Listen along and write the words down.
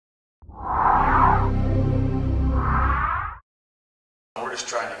we're just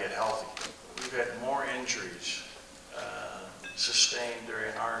trying to get healthy. We've had more injuries sustained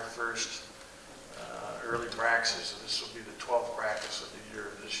during our first early practices. This will be the 12th practice of the year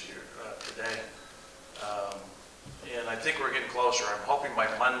this year, today. And I think we're getting closer. I'm hoping by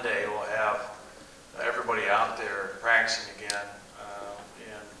Monday we'll have everybody out there practicing again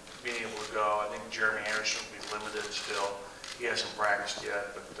and being able to go. I think Jeremy Anderson will be limited still. He hasn't practiced yet,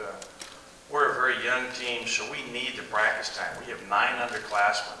 but we're a very young team, so we need the practice time. We have 9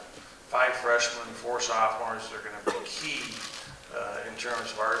 underclassmen, 5 freshmen, 4 sophomores. They're going to be key in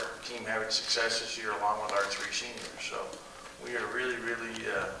terms of our team having success this year, along with our 3 seniors. So we are really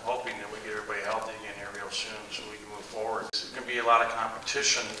hoping that we get everybody healthy again here real soon so we can move forward. There's going to be a lot of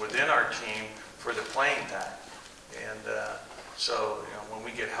competition within our team for the playing time. And so, when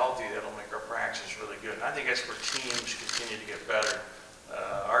we get healthy, that'll make our practice really good. And I think that's where teams continue to get better.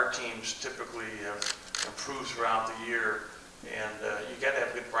 Our teams typically have improved throughout the year, and you got to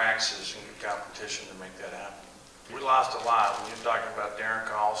have good practices and good competition to make that happen. We lost a lot. When you're talking about Darren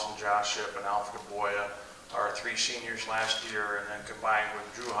Carlson, Josh Shipp, and Alfred Boya, our 3 seniors last year, and then combined with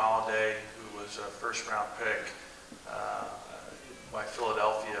Drew Holiday, who was a first-round pick by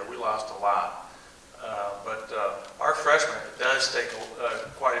Philadelphia, we lost a lot. But our freshmen, it does take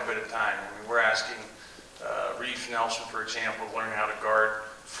quite a bit of time. I mean, we're asking Reef Nelson, for example, to learn how to guard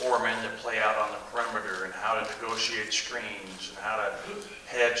 4 men that play out on the perimeter, and how to negotiate screens, and how to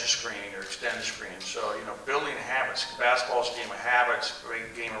hedge a screen or extend a screen. So, building habits. Basketball is a game of habits,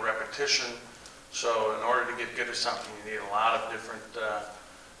 a game of repetition. So in order to get good at something, you need a lot of different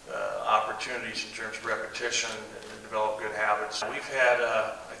opportunities in terms of repetition and develop good habits. We've had,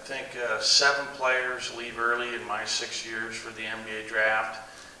 I think, 7 players leave early in my 6 years for the NBA draft.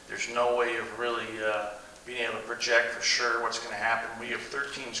 There's no way of really being able to project for sure what's going to happen. We have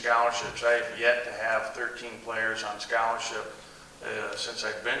 13 scholarships. I have yet to have 13 players on scholarship since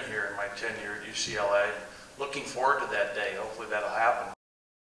I've been here in my tenure at UCLA. Looking forward to that day. Hopefully that'll happen.